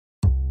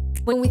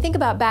When we think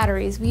about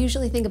batteries, we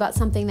usually think about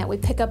something that we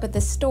pick up at the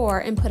store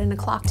and put in a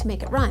clock to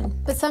make it run.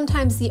 But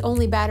sometimes the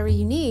only battery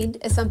you need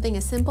is something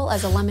as simple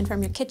as a lemon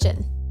from your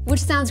kitchen.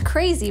 Which sounds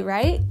crazy,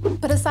 right?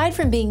 But aside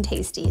from being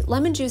tasty,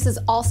 lemon juice is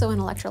also an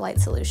electrolyte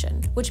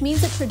solution, which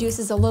means it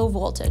produces a low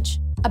voltage,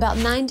 about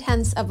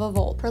 9/10 of a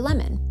volt per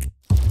lemon.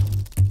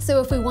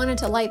 So if we wanted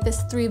to light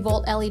this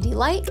 3-volt LED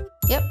light,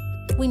 yep,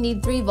 we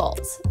need 3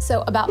 volts,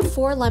 so about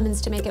 4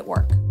 lemons to make it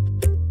work.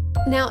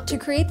 Now, to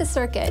create the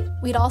circuit,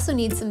 we'd also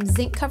need some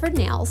zinc-covered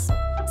nails,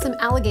 some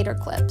alligator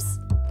clips,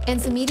 and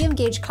some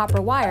medium-gauge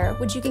copper wire,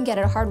 which you can get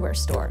at a hardware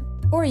store.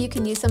 Or you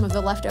can use some of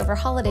the leftover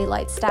holiday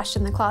lights stashed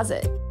in the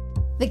closet.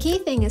 The key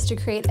thing is to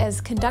create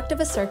as conductive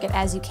a circuit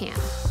as you can.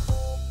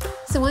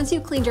 So once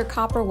you've cleaned your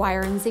copper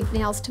wire and zinc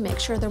nails to make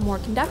sure they're more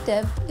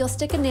conductive, you'll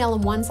stick a nail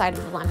on one side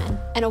of the lemon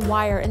and a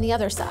wire in the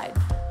other side.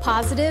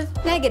 Positive,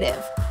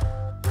 negative.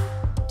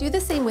 Do the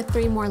same with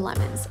 3 more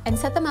lemons and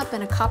set them up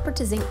in a copper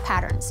to zinc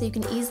pattern so you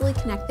can easily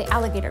connect the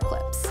alligator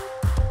clips.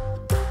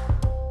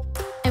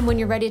 And when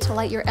you're ready to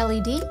light your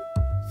LED,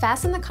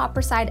 fasten the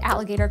copper side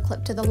alligator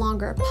clip to the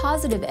longer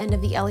positive end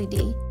of the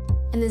LED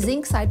and the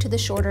zinc side to the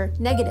shorter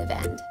negative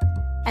end.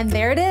 And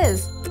there it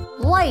is,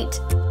 light!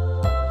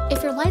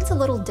 If your light's a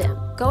little dim,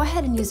 go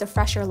ahead and use a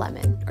fresher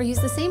lemon or use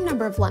the same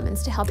number of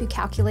lemons to help you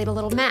calculate a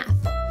little math.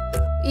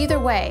 Either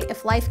way,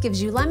 if life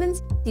gives you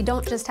lemons, you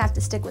don't just have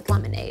to stick with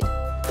lemonade.